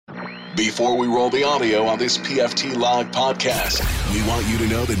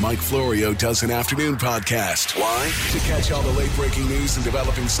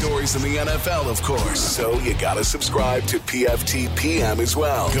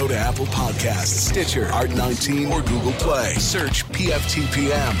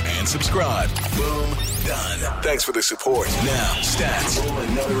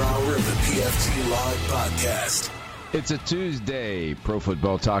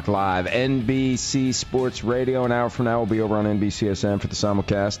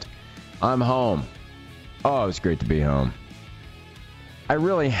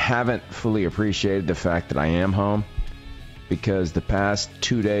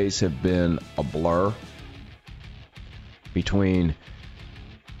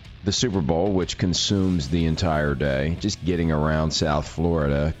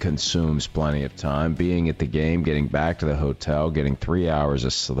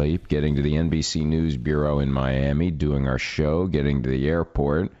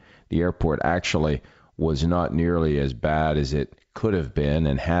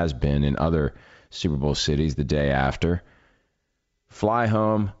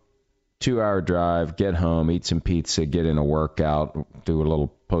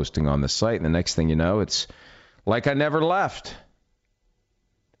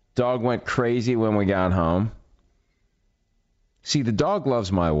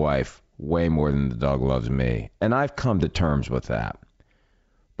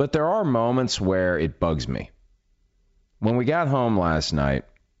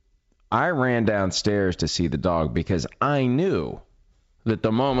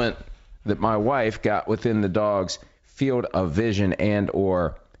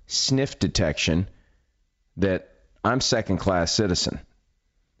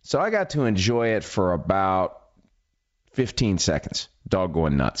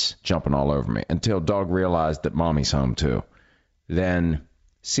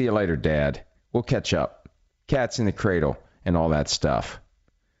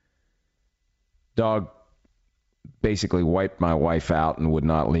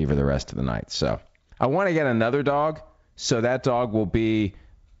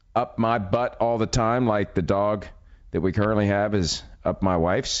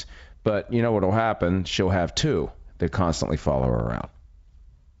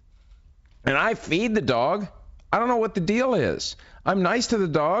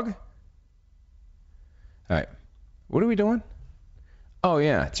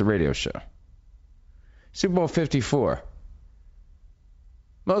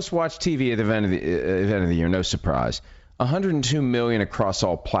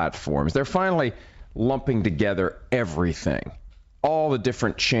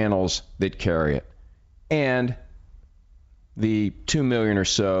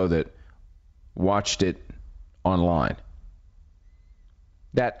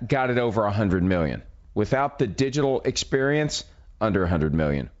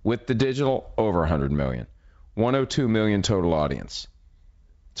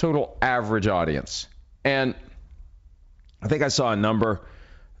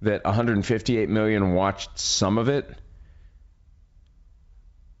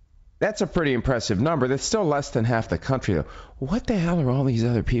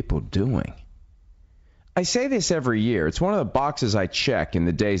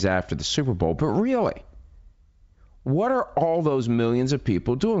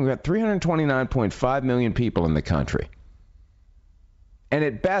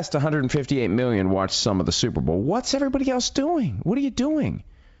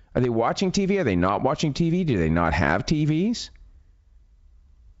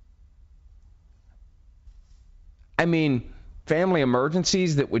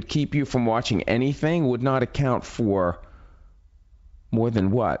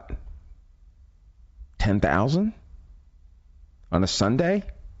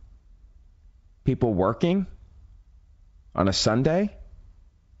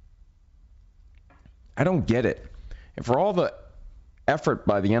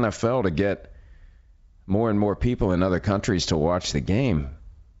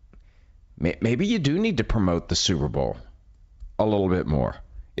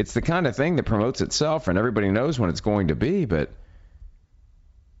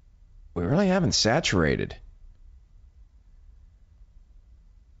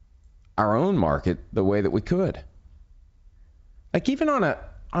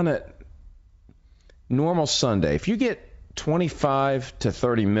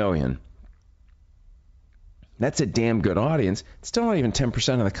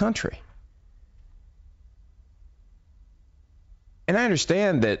And I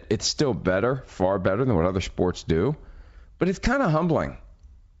understand that it's still better, far better than what other sports do, but it's kind of humbling.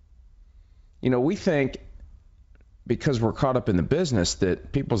 We think because we're caught up in the business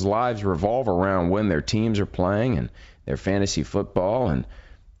that people's lives revolve around when their teams are playing and their fantasy football, and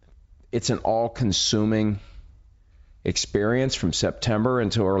it's an all-consuming experience from September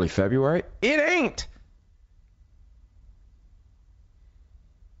until early February. It ain't.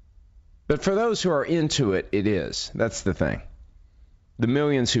 But for those who are into it, it is. That's the thing. The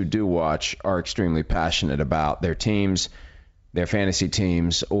millions who do watch are extremely passionate about their teams, their fantasy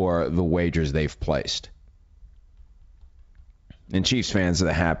teams, or the wagers they've placed. And Chiefs fans are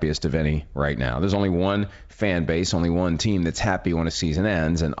the happiest of any right now. There's only one fan base, only one team that's happy when a season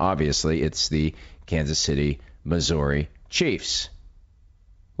ends, and obviously it's the Kansas City, Missouri Chiefs.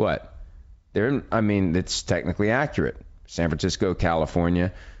 What? It's technically accurate. San Francisco,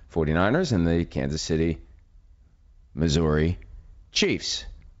 California 49ers and the Kansas City, Missouri Chiefs.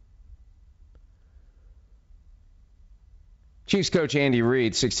 Chiefs coach Andy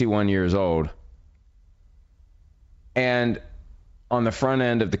Reid, 61 years old, and on the front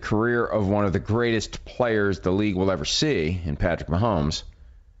end of the career of one of the greatest players the league will ever see in Patrick Mahomes.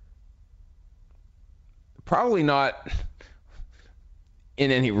 Probably not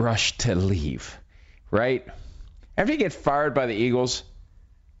in any rush to leave, right? After you get fired by the Eagles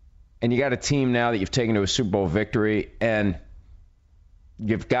and you got a team now that you've taken to a Super Bowl victory and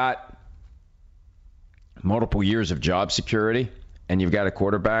you've got multiple years of job security and you've got a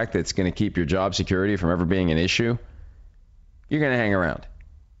quarterback that's going to keep your job security from ever being an issue, you're going to hang around.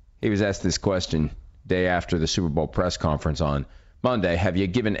 He was asked this question day after the Super Bowl press conference on Monday. Have you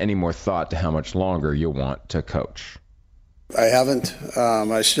given any more thought to how much longer you want to coach? I haven't.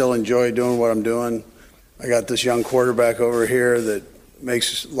 I still enjoy doing what I'm doing. I got this young quarterback over here that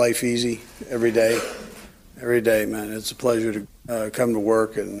makes life easy every day. Every day, man. It's a pleasure to come to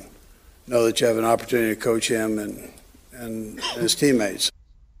work and know that you have an opportunity to coach him and his teammates.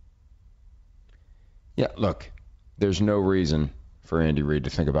 Yeah, look. There's no reason for Andy Reid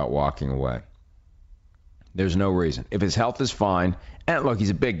to think about walking away. There's no reason. If his health is fine, and look, he's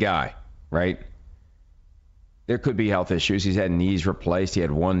a big guy, right? There could be health issues. He's had knees replaced. He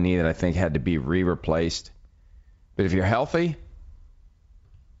had one knee that I think had to be replaced. But if you're healthy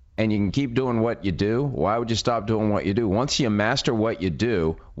and you can keep doing what you do, why would you stop doing what you do? Once you master what you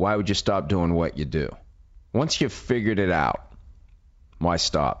do, why would you stop doing what you do? Once you've figured it out, why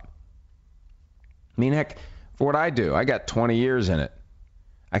stop? Heck, for what I do, I got 20 years in it.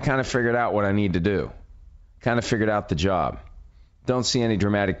 I kind of figured out what I need to do. Kind of figured out the job. Don't see any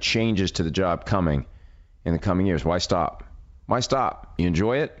dramatic changes to the job coming in the coming years. Why stop? Why stop? You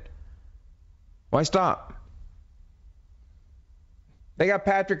enjoy it? Why stop? They got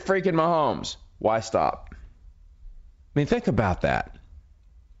Patrick freaking Mahomes. Why stop? Think about that.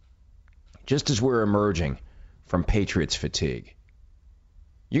 Just as we're emerging from Patriots fatigue.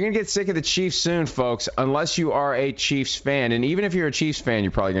 You're going to get sick of the Chiefs soon, folks, unless you are a Chiefs fan. And even if you're a Chiefs fan,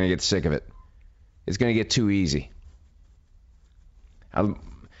 you're probably going to get sick of it. It's going to get too easy. I'm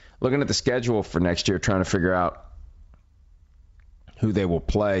looking at the schedule for next year, trying to figure out who they will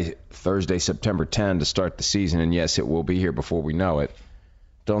play Thursday, September 10 to start the season. And yes, it will be here before we know it.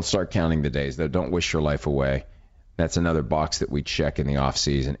 Don't start counting the days, though. Don't wish your life away. That's another box that we check in the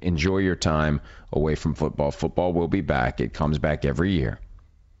offseason. Enjoy your time away from football. Football will be back. It comes back every year.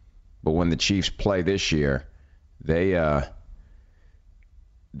 But when the Chiefs play this year, they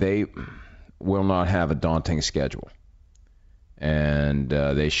will not have a daunting schedule. And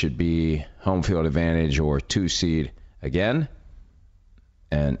they should be home field advantage or 2 seed again.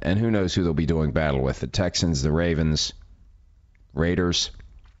 And who knows who they'll be doing battle with. The Texans, the Ravens, Raiders,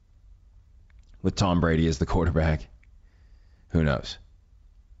 with Tom Brady as the quarterback. Who knows?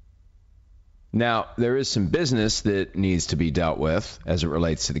 Now, there is some business that needs to be dealt with as it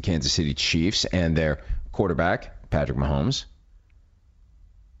relates to the Kansas City Chiefs and their quarterback, Patrick Mahomes.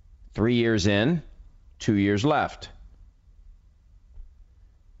 3 years in, 2 years left.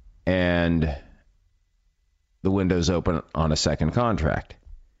 And the window's open on a second contract.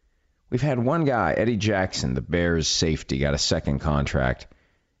 We've had one guy, Eddie Jackson, the Bears safety, got a second contract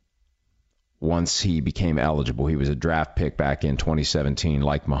once he became eligible. He was a draft pick back in 2017,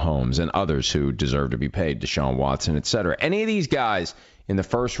 like Mahomes and others who deserve to be paid, Deshaun Watson, etc. Any of these guys in the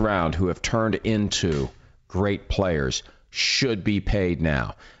first round who have turned into great players should be paid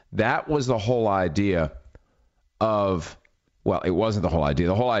now. That was the whole idea of, well, it wasn't the whole idea.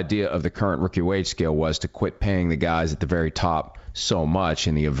 The whole idea of the current rookie wage scale was to quit paying the guys at the very top so much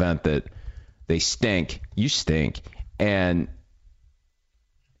in the event that they stink. You stink. And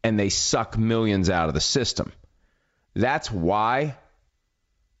they suck millions out of the system. That's why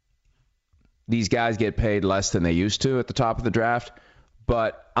these guys get paid less than they used to at the top of the draft.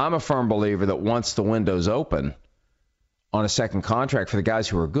 But I'm a firm believer that once the window's open on a second contract for the guys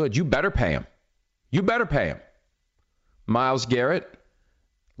who are good, you better pay them. You better pay them. Myles Garrett,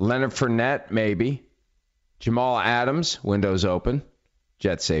 Leonard Fournette, maybe. Jamal Adams, window's open,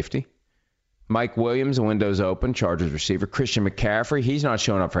 Jet safety. Mike Williams, window's open, Chargers receiver. Christian McCaffrey, he's not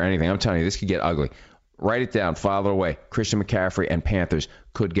showing up for anything. I'm telling you, this could get ugly. Write it down, file it away. Christian McCaffrey and Panthers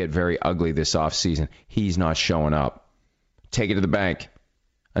could get very ugly this offseason. He's not showing up. Take it to the bank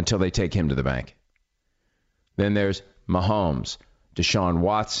until they take him to the bank. Then there's Mahomes, Deshaun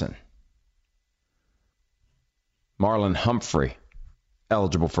Watson, Marlon Humphrey,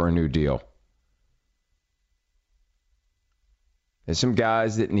 eligible for a new deal. There's some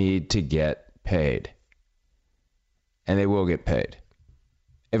guys that need to get paid. And they will get paid.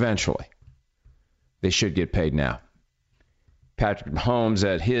 Eventually. They should get paid now. Patrick Mahomes,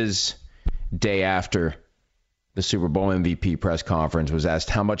 at his day after the Super Bowl MVP press conference, was asked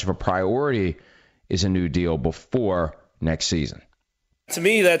how much of a priority is a new deal before next season. To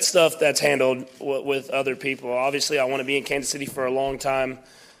me, that's stuff that's handled with other people. Obviously, I want to be in Kansas City for a long time.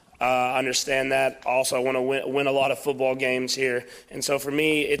 I understand that. Also, I want to win a lot of football games here. And so for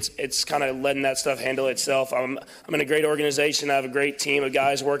me, it's kind of letting that stuff handle itself. I'm in a great organization. I have a great team of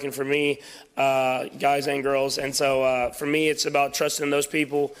guys working for me, guys and girls. And so for me, it's about trusting those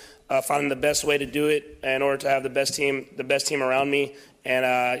people, finding the best way to do it in order to have the best team around me,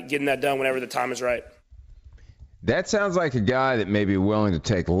 and getting that done whenever the time is right. That sounds like a guy that may be willing to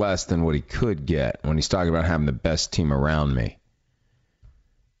take less than what he could get when he's talking about having the best team around me.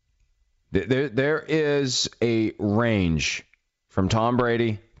 There is a range from Tom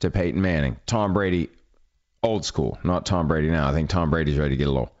Brady to Peyton Manning. Tom Brady, old school, not Tom Brady now. I think Tom Brady's ready to get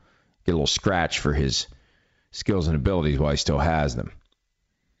a little scratch for his skills and abilities while he still has them.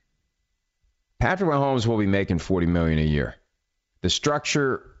 Patrick Mahomes will be making $40 million a year. The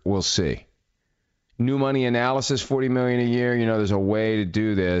structure, we'll see. New money analysis, $40 million a year. You know, there's a way to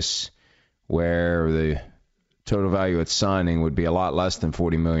do this where the total value at signing would be a lot less than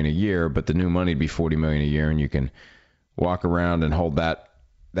 $40 million a year, but the new money would be $40 million a year, and you can walk around and hold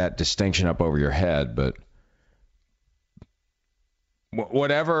that distinction up over your head. But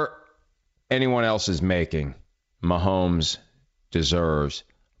whatever anyone else is making, Mahomes deserves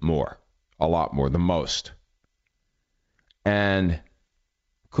more, a lot more, the most. And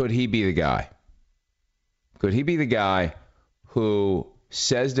could he be the guy? Could he be the guy who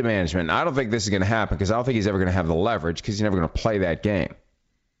says to management, I don't think this is going to happen because I don't think he's ever going to have the leverage because he's never going to play that game.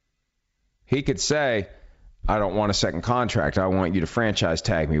 He could say, I don't want a second contract. I want you to franchise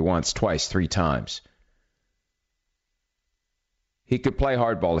tag me once, twice, 3 times. He could play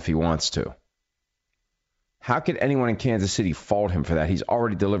hardball if he wants to. How could anyone in Kansas City fault him for that? He's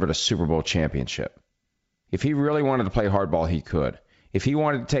already delivered a Super Bowl championship. If he really wanted to play hardball, he could. If he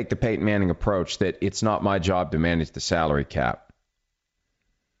wanted to take the Peyton Manning approach that it's not my job to manage the salary cap,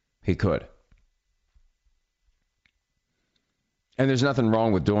 he could. And there's nothing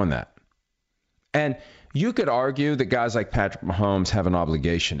wrong with doing that. And you could argue that guys like Patrick Mahomes have an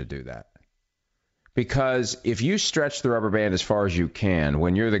obligation to do that. Because if you stretch the rubber band as far as you can,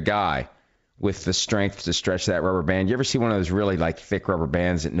 when you're the guy with the strength to stretch that rubber band, you ever see one of those really like thick rubber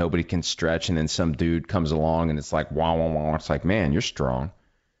bands that nobody can stretch, and then some dude comes along and it's like, wah, wah, wah. It's like, man, you're strong.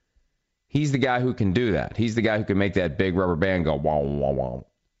 He's the guy who can do that. He's the guy who can make that big rubber band go, wah, wah, wah.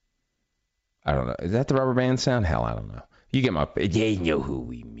 I don't know. Is that the rubber band sound? Hell, I don't know. You get my... You know who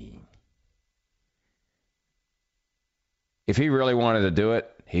we mean. If he really wanted to do it,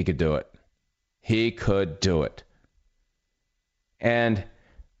 he could do it. He could do it. And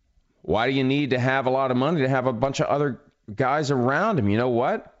why do you need to have a lot of money to have a bunch of other guys around him? You know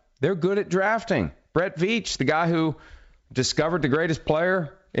what? They're good at drafting. Brett Veach, the guy who discovered the greatest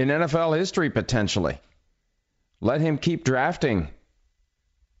player in NFL history, potentially. Let him keep drafting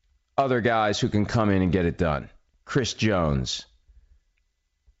other guys who can come in and get it done. Chris Jones.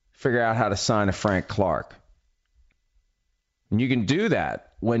 Figure out how to sign a Frank Clark. And you can do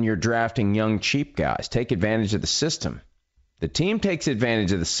that when you're drafting young, cheap guys. Take advantage of the system. The team takes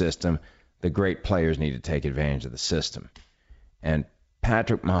advantage of the system. The great players need to take advantage of the system. And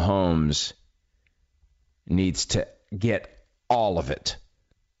Patrick Mahomes needs to get all of it.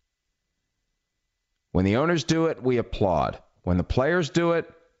 When the owners do it, we applaud. When the players do it,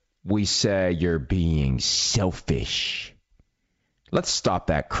 we say you're being selfish. Let's stop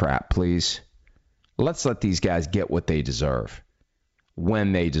that crap, please. Let's let these guys get what they deserve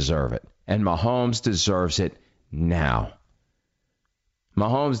when they deserve it. And Mahomes deserves it now.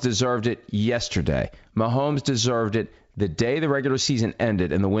 Mahomes deserved it yesterday. Mahomes deserved it the day the regular season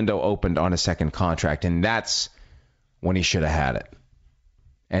ended and the window opened on a second contract. And that's when he should have had it.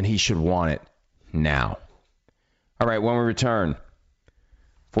 And he should want it now. All right, when we return,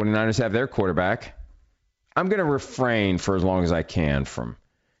 49ers have their quarterback. I'm going to refrain for as long as I can from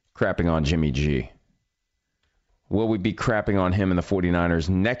crapping on Jimmy G. Will we be crapping on him in the 49ers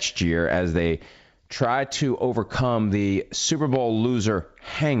next year as they try to overcome the Super Bowl loser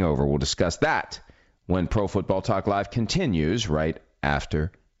hangover? We'll discuss that when Pro Football Talk Live continues right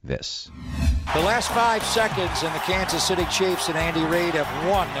after this. The last 5 seconds and the Kansas City Chiefs and Andy Reid have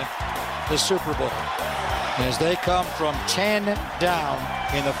won the Super Bowl as they come from 10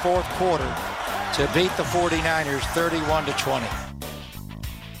 down in the fourth quarter to beat the 49ers 31-20.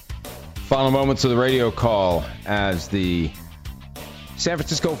 Final moments of the radio call as the San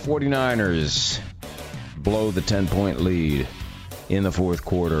Francisco 49ers blow the 10-point lead in the fourth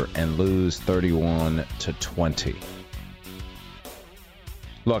quarter and lose 31-20.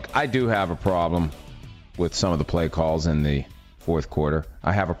 Look, I do have a problem with some of the play calls in the fourth quarter.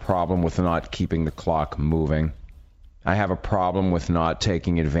 I have a problem with not keeping the clock moving. I have a problem with not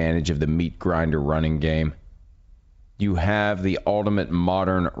taking advantage of the meat grinder running game. You have the ultimate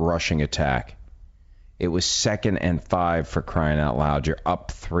modern rushing attack. It was 2nd and 5 for crying out loud. You're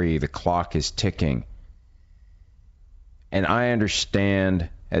up 3. The clock is ticking. And I understand,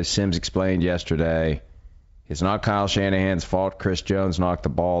 as Sims explained yesterday, it's not Kyle Shanahan's fault. Chris Jones knocked the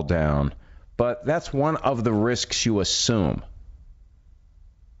ball down. But that's one of the risks you assume.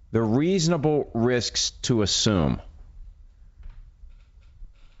 The reasonable risks to assume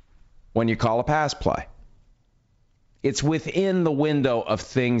when you call a pass play. It's within the window of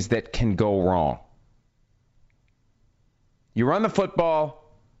things that can go wrong. You run the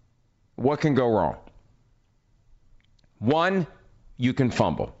football, what can go wrong? 1, you can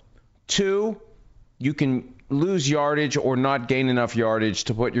fumble. 2, you can lose yardage or not gain enough yardage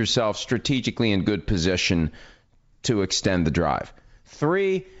to put yourself strategically in good position to extend the drive.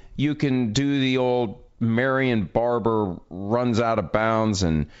 3, you can do the old Marion Barber runs out of bounds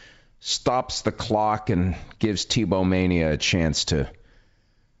and stops the clock and gives Tebow Mania a chance to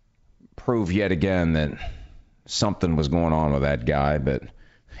prove yet again that something was going on with that guy, but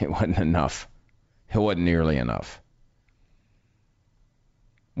it wasn't enough. It wasn't nearly enough.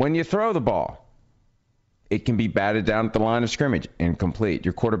 When you throw the ball, it can be batted down at the line of scrimmage, incomplete.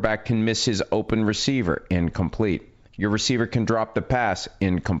 Your quarterback can miss his open receiver, incomplete. Your receiver can drop the pass,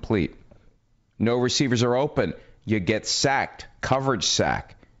 incomplete. No receivers are open. You get sacked, coverage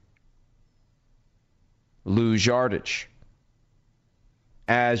sack. Lose yardage.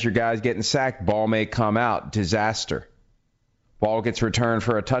 As your guy's getting sacked, ball may come out, disaster. Ball gets returned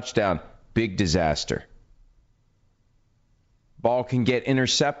for a touchdown, big disaster. Ball can get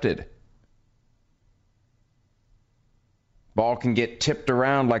intercepted. Ball can get tipped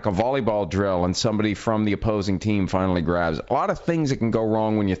around like a volleyball drill and somebody from the opposing team finally grabs it. A lot of things that can go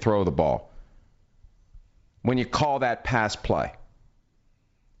wrong when you throw the ball. When you call that pass play.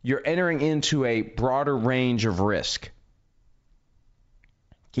 You're entering into a broader range of risk.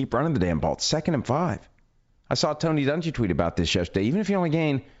 Keep running the damn ball. It's 2nd and 5. I saw Tony Dungy tweet about this yesterday. Even if you only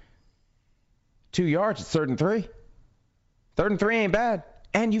gain 2 yards, it's 3rd and 3. 3rd and 3 ain't bad.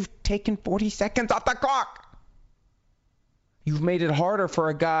 And you've taken 40 seconds off the clock. You've made it harder for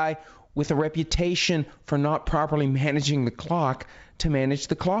a guy with a reputation for not properly managing the clock to manage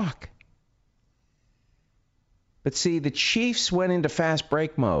the clock. But see, the Chiefs went into fast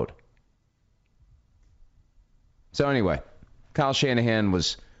break mode. So anyway, Kyle Shanahan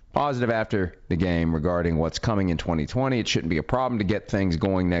was positive after the game regarding what's coming in 2020. It shouldn't be a problem to get things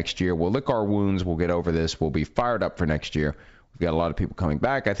going next year. We'll lick our wounds. We'll get over this. We'll be fired up for next year. We've got a lot of people coming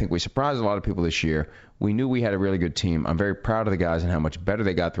back. I think we surprised a lot of people this year. We knew we had a really good team. I'm very proud of the guys and how much better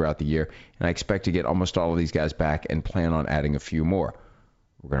they got throughout the year. And I expect to get almost all of these guys back and plan on adding a few more.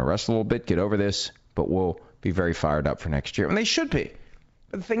 We're going to rest a little bit, get over this, but we'll be very fired up for next year. And they should be.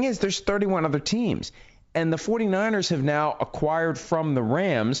 But the thing is, there's 31 other teams. And the 49ers have now acquired from the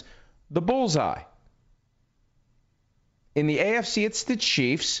Rams the bullseye. In the AFC, it's the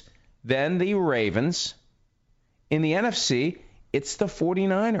Chiefs, then the Ravens. In the NFC, it's the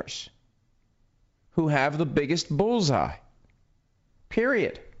 49ers who have the biggest bullseye.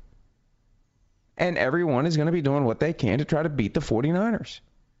 Period. And everyone is going to be doing what they can to try to beat the 49ers.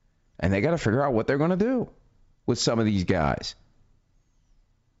 And they got to figure out what they're going to do with some of these guys.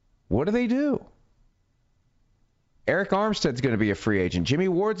 What do they do? Eric Armstead's going to be a free agent. Jimmy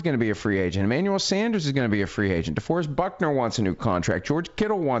Ward's going to be a free agent. Emmanuel Sanders is going to be a free agent. DeForest Buckner wants a new contract. George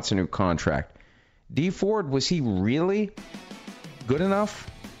Kittle wants a new contract. Dee Ford, was he really good enough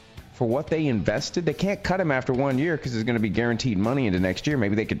for what they invested? They can't cut him after 1 year because there's going to be guaranteed money into next year.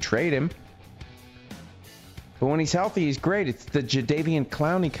 Maybe they could trade him. But when he's healthy, he's great. It's the Jadeveon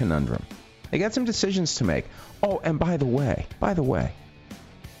Clowney conundrum. They got some decisions to make. Oh, and by the way,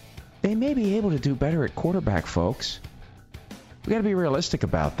 they may be able to do better at quarterback, folks. We got to be realistic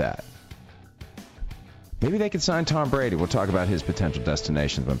about that. Maybe they could sign Tom Brady. We'll talk about his potential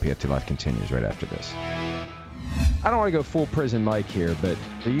destinations when PFT Live continues right after this. I don't want to go full Prison Mike here, but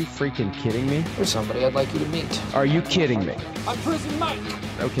are you freaking kidding me? There's somebody I'd like you to meet. Are you kidding me? I'm Prison Mike.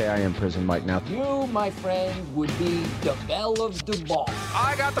 Okay, I am Prison Mike now. You, my friend, would be the belle of the ball.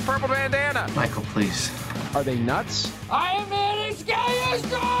 I got the purple bandana. Michael, please. Are they nuts? I am in his gayest.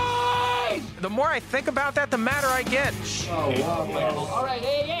 The more I think about that, the madder I get. All right,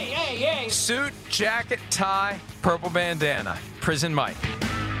 hey. Suit, jacket, tie, purple bandana. Prison Mike.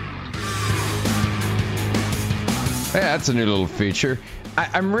 Yeah, that's a new little feature.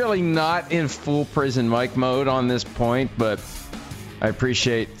 I'm really not in full Prison Mike mode on this point, but I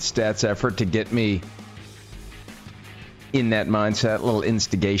appreciate Stat's effort to get me in that mindset, a little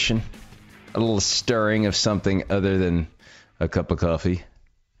instigation, a little stirring of something other than a cup of coffee.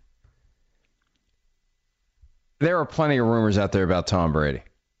 There are plenty of rumors out there about Tom Brady.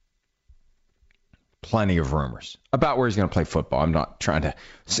 Plenty of rumors about where he's going to play football. I'm not trying to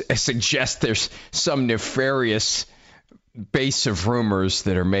suggest there's some nefarious base of rumors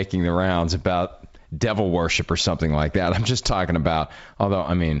that are making the rounds about devil worship or something like that. I'm just talking about, although,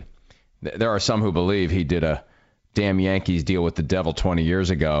 I mean, there are some who believe he did a damn Yankees deal with the devil 20 years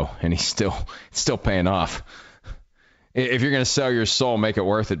ago, and he's still paying off. If you're going to sell your soul, make it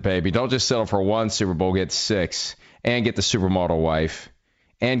worth it, baby. Don't just settle for one Super Bowl, get 6, and get the supermodel wife,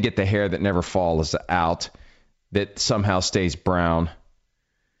 and get the hair that never falls out, that somehow stays brown.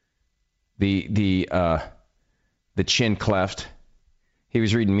 The chin cleft. He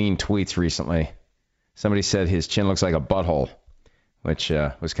was reading mean tweets recently. Somebody said his chin looks like a butthole, which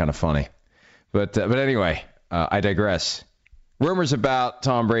was kind of funny. But anyway, I digress. Rumors about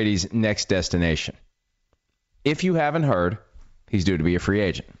Tom Brady's next destination. If you haven't heard, he's due to be a free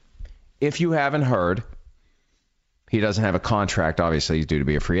agent. If you haven't heard, he doesn't have a contract. Obviously, he's due to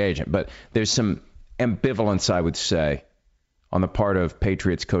be a free agent. But there's some ambivalence, I would say, on the part of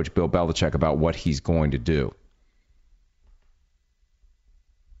Patriots coach Bill Belichick about what he's going to do.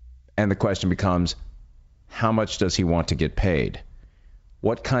 And the question becomes, how much does he want to get paid?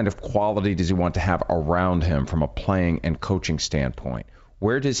 What kind of quality does he want to have around him from a playing and coaching standpoint?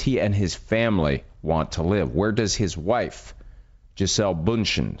 Where does he and his family want to live? Where does his wife, Gisele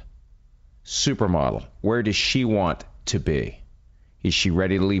Bündchen, supermodel, where does she want to be? Is she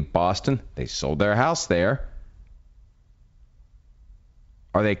ready to leave Boston? They sold their house there.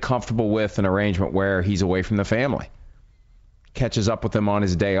 Are they comfortable with an arrangement where he's away from the family? Catches up with them on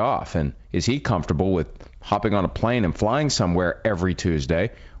his day off. And is he comfortable with hopping on a plane and flying somewhere every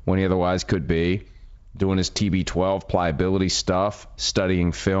Tuesday when he otherwise could be doing his TB12 pliability stuff,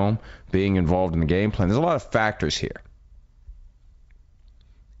 studying film, being involved in the game plan? There's a lot of factors here.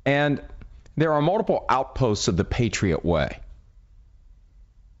 And there are multiple outposts of the Patriot way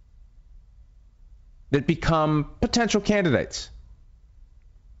that become potential candidates.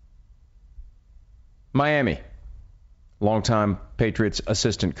 Miami. Longtime Patriots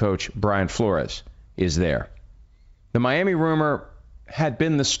assistant coach Brian Flores is there. The Miami rumor had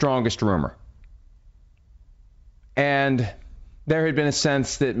been the strongest rumor. And there had been a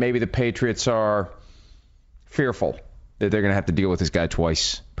sense that maybe the Patriots are fearful that they're going to have to deal with this guy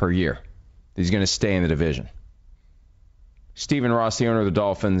twice per year. He's going to stay in the division. Stephen Ross, the owner of the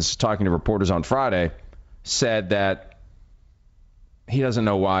Dolphins, talking to reporters on Friday, said that he doesn't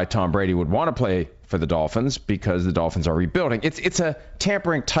know why Tom Brady would want to play for the Dolphins because the Dolphins are rebuilding. It's a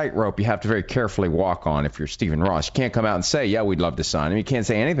tampering tightrope you have to very carefully walk on if you're Stephen Ross. You can't come out and say, yeah, we'd love to sign him. You can't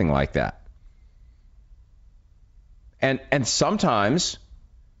say anything like that. And sometimes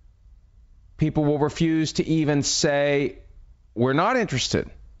people will refuse to even say, we're not interested.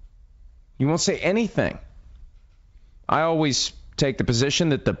 You won't say anything. I always take the position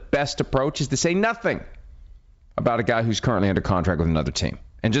that the best approach is to say nothing about a guy who's currently under contract with another team.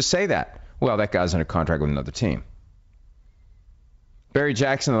 And just say that. Well, that guy's under contract with another team. Barry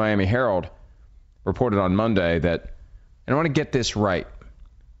Jackson of the Miami Herald reported on Monday that, and I want to get this right,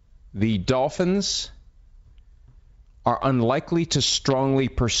 the Dolphins are unlikely to strongly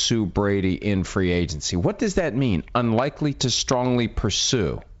pursue Brady in free agency. What does that mean? Unlikely to strongly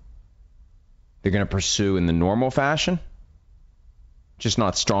pursue. They're going to pursue in the normal fashion? Just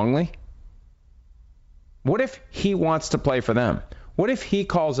not strongly? What if he wants to play for them? What if he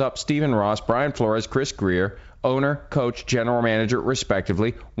calls up Stephen Ross, Brian Flores, Chris Greer, owner, coach, general manager,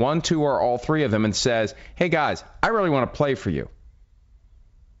 respectively, one, two, or all three of them, and says, hey, guys, I really want to play for you.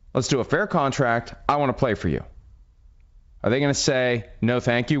 Let's do a fair contract. I want to play for you. Are they going to say, no,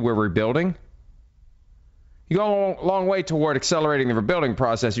 thank you, we're rebuilding? You go a long way toward accelerating the rebuilding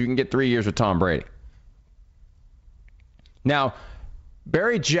process. You can get 3 years with Tom Brady. Now,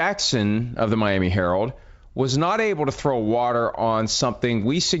 Barry Jackson of the Miami Herald was not able to throw water on something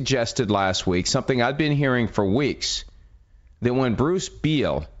we suggested last week, something I'd been hearing for weeks, that when Bruce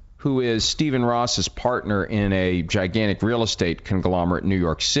Beal, who is Stephen Ross's partner in a gigantic real estate conglomerate in New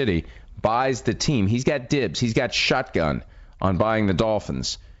York City, buys the team, he's got dibs, he's got shotgun on buying the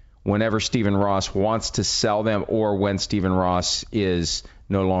Dolphins whenever Stephen Ross wants to sell them or when Stephen Ross is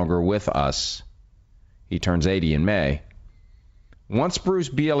no longer with us. He turns 80 in May. Once Bruce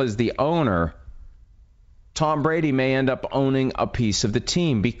Beal is the owner, Tom Brady may end up owning a piece of the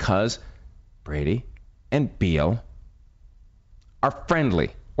team because Brady and Beal are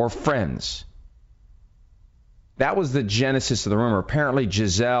friendly or friends. That was the genesis of the rumor. Apparently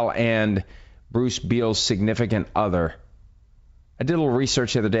Giselle and Bruce Beal's significant other. I did a little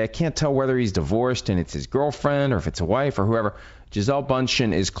research the other day. I can't tell whether he's divorced and it's his girlfriend or if it's a wife or whoever. Giselle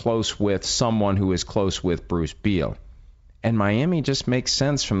Bundchen is close with someone who is close with Bruce Beal. And Miami just makes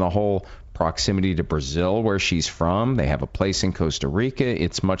sense from the whole proximity to Brazil, where she's from. They have a place in Costa Rica.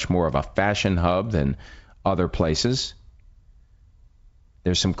 It's much more of a fashion hub than other places.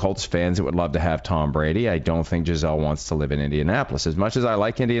 There's some Colts fans that would love to have Tom Brady. I don't think Giselle wants to live in Indianapolis. As much as I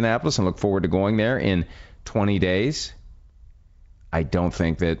like Indianapolis and look forward to going there in 20 days, I don't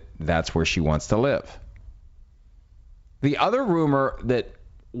think that that's where she wants to live. The other rumor that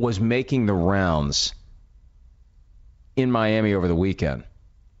was making the rounds in Miami over the weekend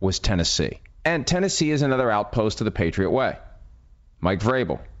was Tennessee. And Tennessee is another outpost of the Patriot way. Mike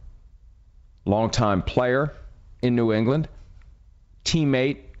Vrabel, longtime player in New England,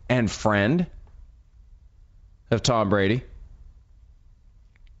 teammate and friend of Tom Brady.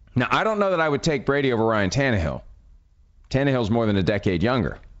 Now, I don't know that I would take Brady over Ryan Tannehill. Tannehill's more than a decade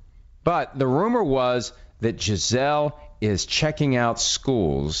younger. But the rumor was that Giselle is checking out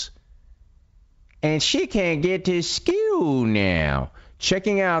schools and she can't get to school now.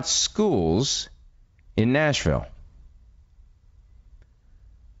 Checking out schools in Nashville.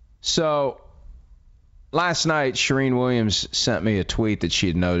 So last night, Shireen Williams sent me a tweet that she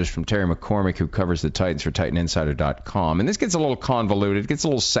had noticed from Terry McCormick, who covers the Titans for TitanInsider.com. And this gets a little convoluted. It gets a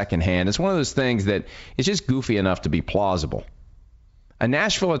little secondhand. It's one of those things that is just goofy enough to be plausible. A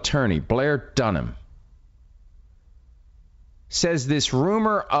Nashville attorney, Blair Dunham, says this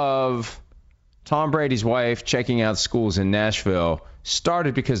rumor of Tom Brady's wife checking out schools in Nashville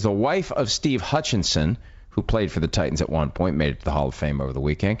started because the wife of Steve Hutchinson, who played for the Titans at one point, made it to the Hall of Fame over the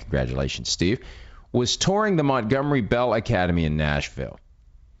weekend. Congratulations, Steve. Was touring the Montgomery Bell Academy in Nashville.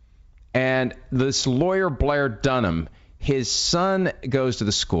 And this lawyer, Blair Dunham, his son goes to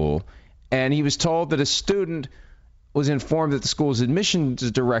the school, and he was told that a student was informed that the school's admissions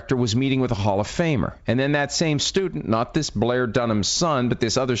director was meeting with a Hall of Famer. And then that same student, not this Blair Dunham's son, but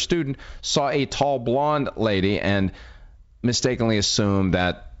this other student, saw a tall blonde lady and mistakenly assumed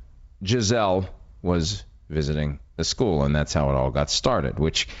that Giselle was visiting the school, and that's how it all got started,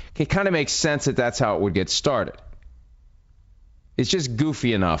 which it kind of makes sense that that's how it would get started. It's just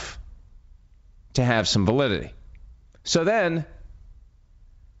goofy enough to have some validity. So then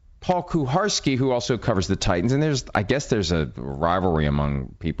Paul Kuharsky, who also covers the Titans, and I guess there's a rivalry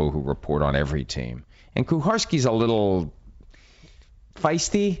among people who report on every team. And Kuharsky's a little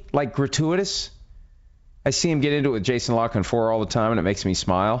feisty, like gratuitous. I see him get into it with Jason La Canfora all the time, and it makes me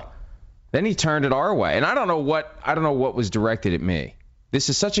smile. Then he turned it our way, and I don't know what was directed at me. This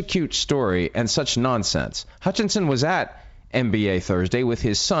is such a cute story and such nonsense. Hutchinson was at NBA Thursday with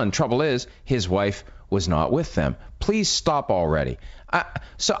his son. Trouble is, his wife was not with them. Please stop already.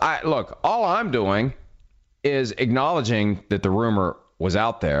 Look, all I'm doing is acknowledging that the rumor was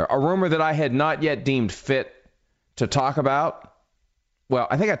out there, a rumor that I had not yet deemed fit to talk about. Well,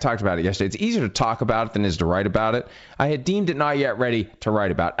 I think I talked about it yesterday. It's easier to talk about it than it is to write about it. I had deemed it not yet ready to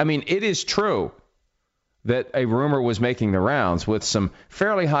write about. I mean, it is true that a rumor was making the rounds with some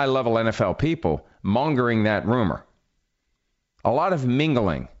fairly high-level NFL people mongering that rumor. A lot of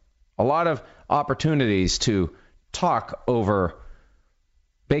mingling, a lot of opportunities to talk over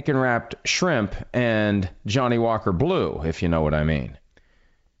bacon-wrapped shrimp and Johnny Walker Blue, if you know what I mean.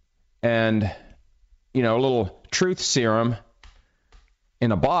 And, a little truth serum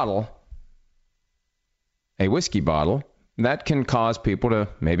in a bottle, a whiskey bottle, that can cause people to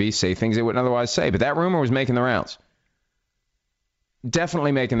maybe say things they wouldn't otherwise say. But that rumor was making the rounds.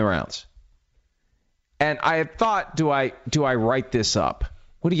 definitely making the rounds. And I had thought, do I write this up?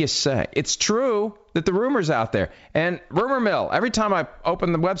 What do you say? It's true that the rumor's out there. And rumor mill, every time I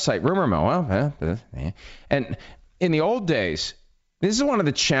open the website, rumor mill. And in the old days, this is one of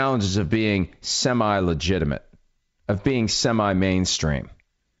the challenges of being semi-legitimate, of being semi-mainstream.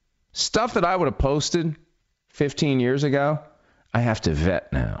 Stuff that I would have posted 15 years ago, I have to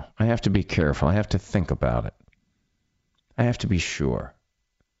vet now. I have to be careful. I have to think about it. I have to be sure.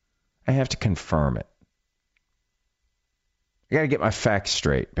 I have to confirm it. I got to get my facts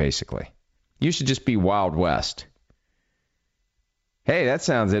straight, basically. You should just be Wild West. Hey, that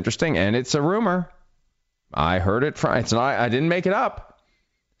sounds interesting, and it's a rumor. I heard it from. It's not. I didn't make it up.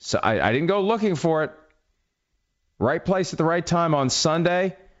 So I didn't go looking for it. Right place at the right time on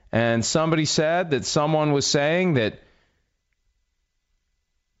Sunday, and somebody said that someone was saying that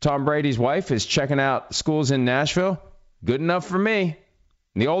Tom Brady's wife is checking out schools in Nashville. Good enough for me.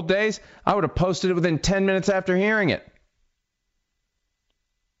 In the old days, I would have posted it within 10 minutes after hearing it.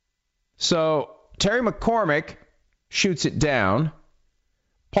 So Terry McCormick shoots it down.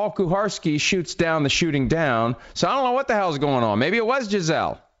 Paul Kuharsky shoots down the shooting down. So I don't know what the hell's going on. Maybe it was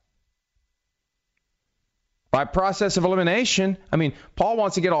Giselle. By process of elimination, I mean, Paul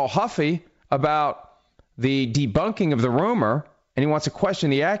wants to get all huffy about the debunking of the rumor, and he wants to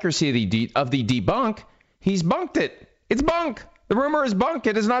question the accuracy of the debunk. He's bunked it. It's bunk. The rumor is bunk.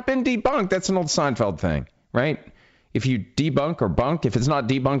 It has not been debunked. That's an old Seinfeld thing, right? If you debunk or bunk, if it's not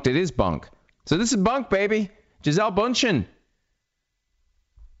debunked, it is bunk. So this is bunk, baby. Gisele Bündchen.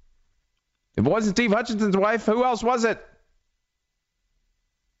 If it wasn't Steve Hutchinson's wife, who else was it?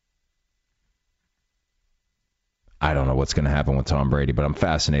 I don't know what's going to happen with Tom Brady, but I'm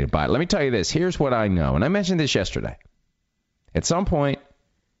fascinated by it. Let me tell you this. Here's what I know, and I mentioned this yesterday. At some point,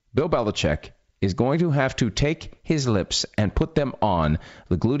 Bill Belichick is going to have to take his lips and put them on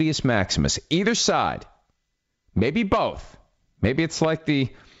the gluteus maximus, either side. Maybe both. Maybe it's like the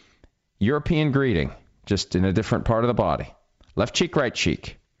European greeting, just in a different part of the body. Left cheek, right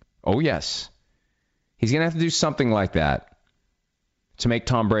cheek. Oh, yes. He's going to have to do something like that to make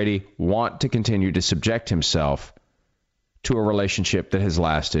Tom Brady want to continue to subject himself to a relationship that has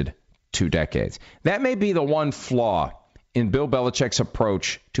lasted 2 decades. That may be the one flaw in Bill Belichick's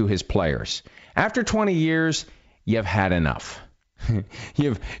approach to his players. After 20 years, you've had enough.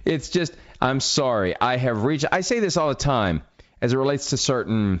 It's just, I'm sorry, I have reached, I say this all the time as it relates to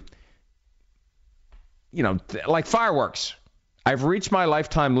certain, like fireworks. I've reached my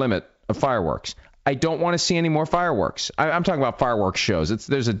lifetime limit of fireworks. I don't want to see any more fireworks. I'm talking about fireworks shows.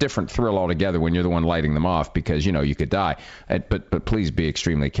 There's a different thrill altogether when you're the one lighting them off because, you could die. But please be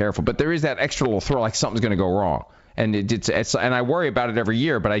extremely careful. But there is that extra little thrill like something's going to go wrong. And and I worry about it every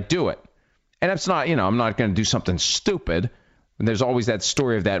year, but I do it. And it's not, I'm not going to do something stupid. And there's always that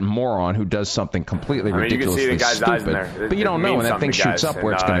story of that moron who does something completely ridiculously you can see the guy's stupid. eyes in there. But you don't know when that thing shoots up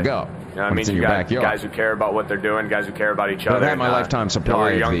where it's going to go. When it's in your backyard. Guys who care about what they're doing, guys who care about each other. I've had my lifetime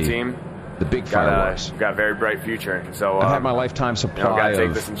supply of the big fireworks. Got a very bright future. So I've had my lifetime supply of gotta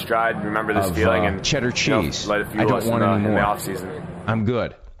take this in stride. Remember this feeling and cheddar cheese. Let it fuel I don't want any more. In the offseason. I'm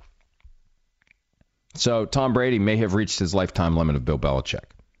good. So Tom Brady may have reached his lifetime limit of Bill Belichick.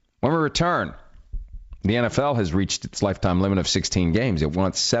 When we return, the NFL has reached its lifetime limit of 16 games. It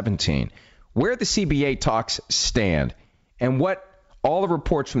wants 17. Where the CBA talks stand and what all the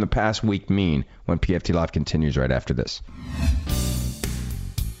reports from the past week mean when PFT Live continues right after this.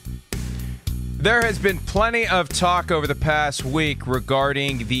 There has been plenty of talk over the past week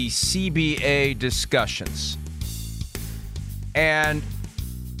regarding the CBA discussions. And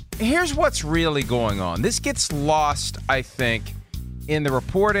here's what's really going on. This gets lost, I think, in the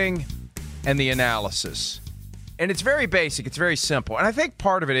reporting and the analysis. And it's very basic. It's very simple. And I think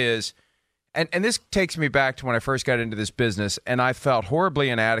part of it is, and this takes me back to when I first got into this business, and I felt horribly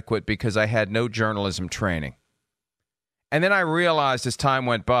inadequate because I had no journalism training. And then I realized as time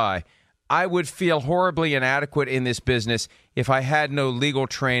went by, I would feel horribly inadequate in this business if I had no legal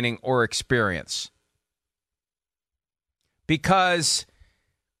training or experience. Because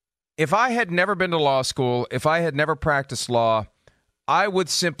if I had never been to law school, if I had never practiced law, I would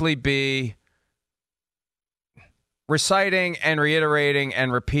simply be reciting and reiterating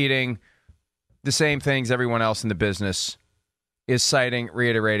and repeating the same things everyone else in the business is citing,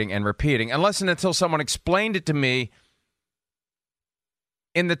 reiterating, and repeating, unless and until someone explained it to me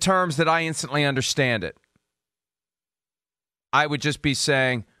in the terms that I instantly understand it. I would just be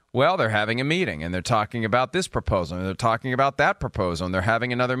saying, well, they're having a meeting, and they're talking about this proposal, and they're talking about that proposal, and they're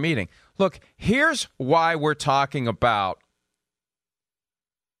having another meeting. Look, here's why we're talking about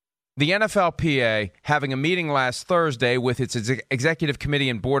the NFLPA having a meeting last Thursday with its executive committee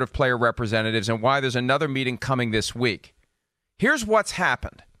and board of player representatives, and why there's another meeting coming this week. Here's what's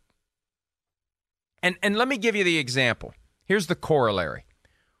happened. And let me give you the example. Here's the corollary.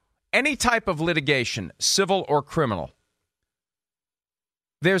 Any type of litigation, civil or criminal,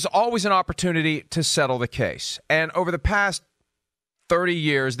 there's always an opportunity to settle the case. And over the past 30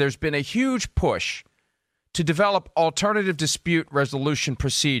 years, there's been a huge push to develop alternative dispute resolution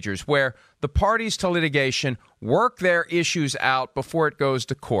procedures where the parties to litigation work their issues out before it goes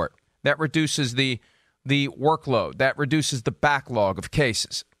to court. That reduces the workload. That reduces the backlog of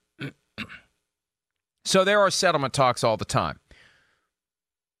cases. So there are settlement talks all the time.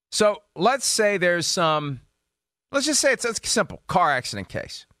 So let's say there's let's just say it's a simple car accident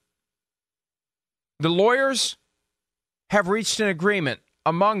case. The lawyers have reached an agreement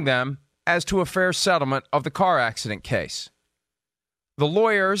among them as to a fair settlement of the car accident case. The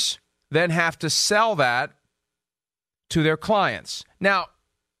lawyers then have to sell that to their clients. Now,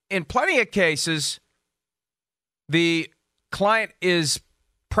 in plenty of cases, the client is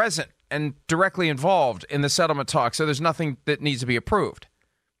present and directly involved in the settlement talk, so there's nothing that needs to be approved.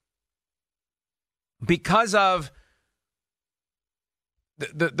 Because of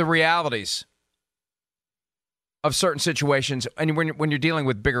the realities of certain situations, and when you're dealing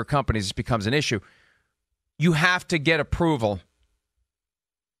with bigger companies, it becomes an issue. You have to get approval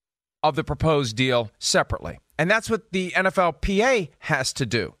of the proposed deal separately. And that's what the NFLPA has to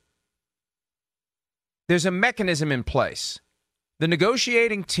do. There's a mechanism in place. The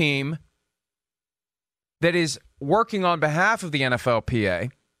negotiating team that is working on behalf of the NFLPA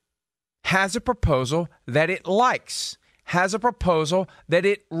has a proposal that it likes, has a proposal that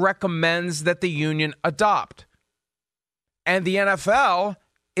it recommends that the union adopt. And the NFL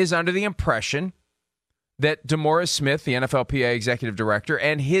is under the impression that DeMaurice Smith, the NFLPA executive director,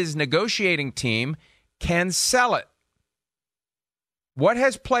 and his negotiating team can sell it. What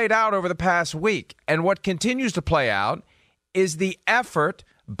has played out over the past week and what continues to play out is the effort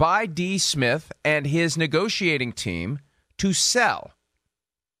by D. Smith and his negotiating team to sell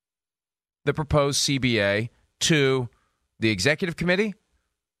the proposed CBA to the executive committee,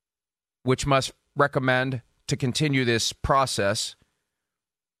 which must recommend to continue this process,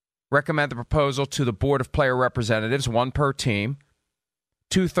 recommend the proposal to the board of player representatives, one per team.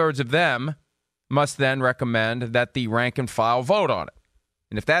 2/3 of them must then recommend that the rank and file vote on it.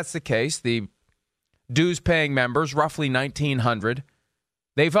 And if that's the case, the dues-paying members, roughly 1,900,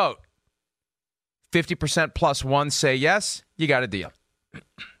 they vote. 50% plus one say yes, you got a deal.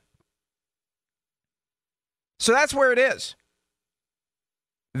 So that's where it is.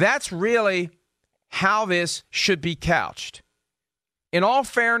 That's really how this should be couched. In all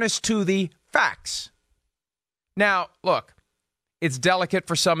fairness to the facts. Now, look, it's delicate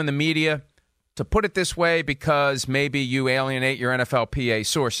for some in the media to put it this way because maybe you alienate your NFLPA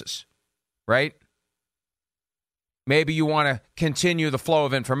sources, right? Maybe you want to continue the flow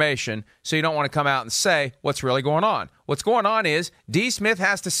of information, so you don't want to come out and say what's really going on. What's going on is D. Smith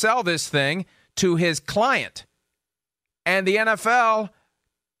has to sell this thing to his client, and the NFL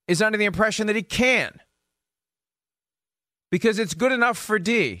is under the impression that he can because it's good enough for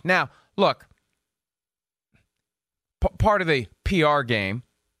D. Now, look, part of the PR game,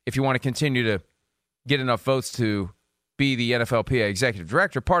 if you want to continue to get enough votes to be the NFLPA executive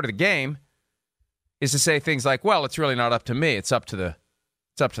director, part of the game is to say things like, well, it's really not up to me. It's up to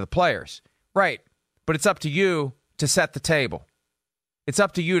the players. Right. But it's up to you to set the table. It's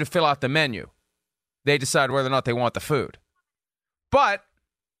up to you to fill out the menu. They decide whether or not they want the food. But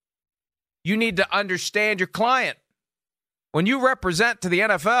you need to understand your client. When you represent to the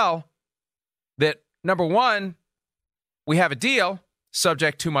NFL that, number one, we have a deal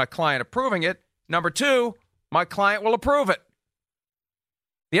subject to my client approving it. Number two, my client will approve it.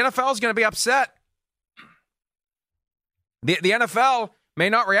 The NFL is going to be upset. The NFL may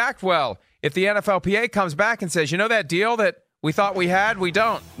not react well if the NFLPA comes back and says, you know that deal that we thought we had? We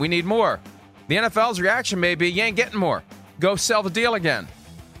don't. We need more. The NFL's reaction may be, you ain't getting more. Go sell the deal again.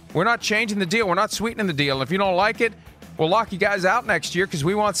 We're not changing the deal. We're not sweetening the deal. If you don't like it, we'll lock you guys out next year because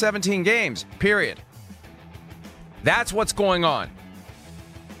we want 17 games, period. That's what's going on.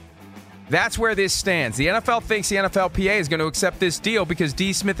 That's where this stands. The NFL thinks the NFLPA is going to accept this deal because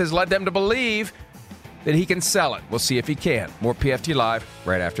D. Smith has led them to believe that he can sell it. We'll see if he can. More PFT Live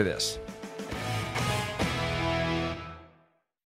right after this.